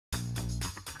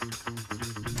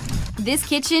This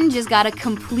kitchen just got a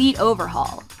complete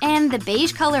overhaul, and the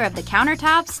beige color of the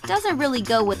countertops doesn't really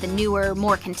go with the newer,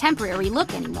 more contemporary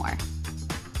look anymore.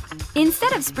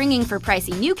 Instead of springing for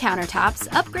pricey new countertops,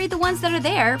 upgrade the ones that are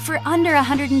there for under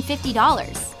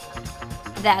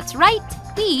 $150. That's right,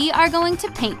 we are going to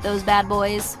paint those bad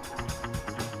boys.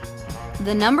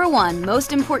 The number one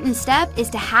most important step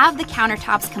is to have the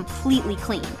countertops completely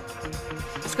clean.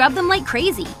 Scrub them like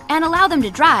crazy and allow them to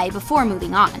dry before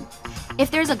moving on. If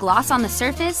there's a gloss on the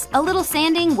surface, a little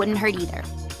sanding wouldn't hurt either.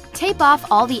 Tape off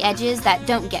all the edges that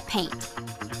don't get paint.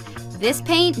 This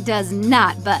paint does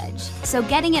not budge, so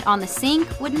getting it on the sink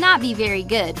would not be very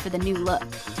good for the new look.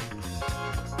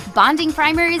 Bonding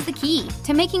primer is the key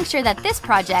to making sure that this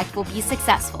project will be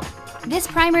successful. This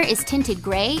primer is tinted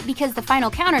gray because the final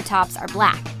countertops are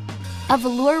black. A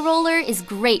velour roller is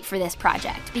great for this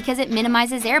project because it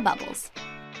minimizes air bubbles.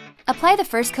 Apply the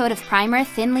first coat of primer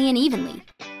thinly and evenly.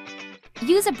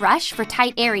 Use a brush for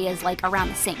tight areas like around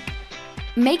the sink.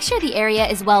 Make sure the area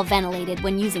is well ventilated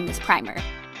when using this primer.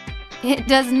 It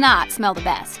does not smell the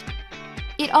best.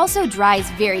 It also dries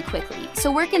very quickly,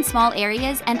 so work in small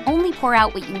areas and only pour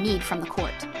out what you need from the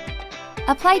quart.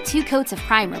 Apply 2 coats of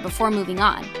primer before moving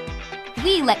on.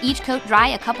 We let each coat dry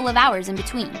a couple of hours in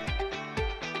between.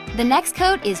 The next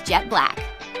coat is jet black.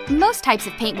 Most types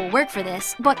of paint will work for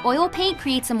this, but oil paint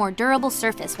creates a more durable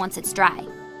surface once it's dry.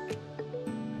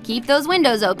 Keep those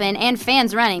windows open and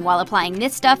fans running while applying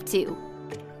this stuff too.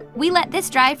 We let this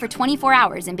dry for 24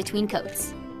 hours in between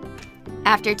coats.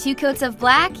 After 2 coats of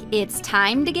black, it's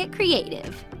time to get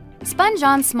creative. Sponge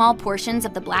on small portions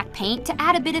of the black paint to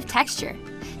add a bit of texture.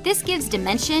 This gives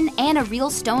dimension and a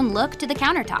real stone look to the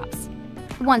countertops.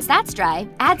 Once that's dry,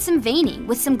 add some veining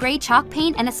with some gray chalk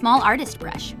paint and a small artist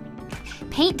brush.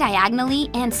 Paint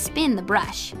diagonally and spin the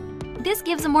brush. This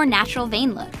gives a more natural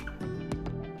vein look.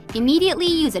 Immediately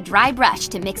use a dry brush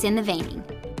to mix in the veining.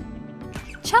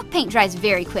 Chalk paint dries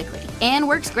very quickly and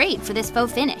works great for this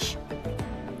faux finish.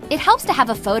 It helps to have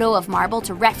a photo of marble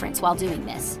to reference while doing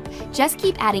this. Just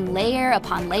keep adding layer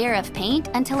upon layer of paint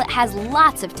until it has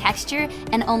lots of texture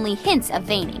and only hints of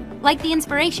veining, like the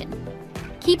inspiration.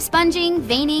 Keep sponging,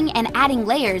 veining, and adding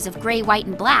layers of gray, white,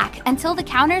 and black until the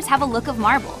counters have a look of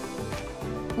marble.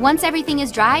 Once everything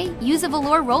is dry, use a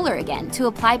velour roller again to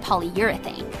apply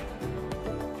polyurethane.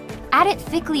 Add it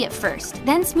thickly at first,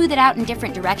 then smooth it out in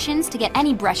different directions to get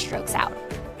any brush strokes out.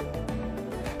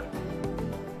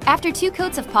 After 2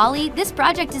 coats of poly, this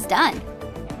project is done.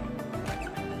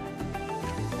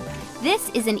 This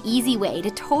is an easy way to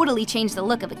totally change the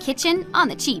look of a kitchen on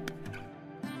the cheap.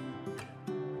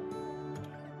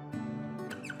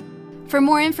 For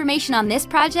more information on this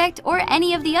project or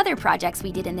any of the other projects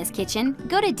we did in this kitchen,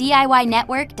 go to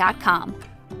DIYnetwork.com.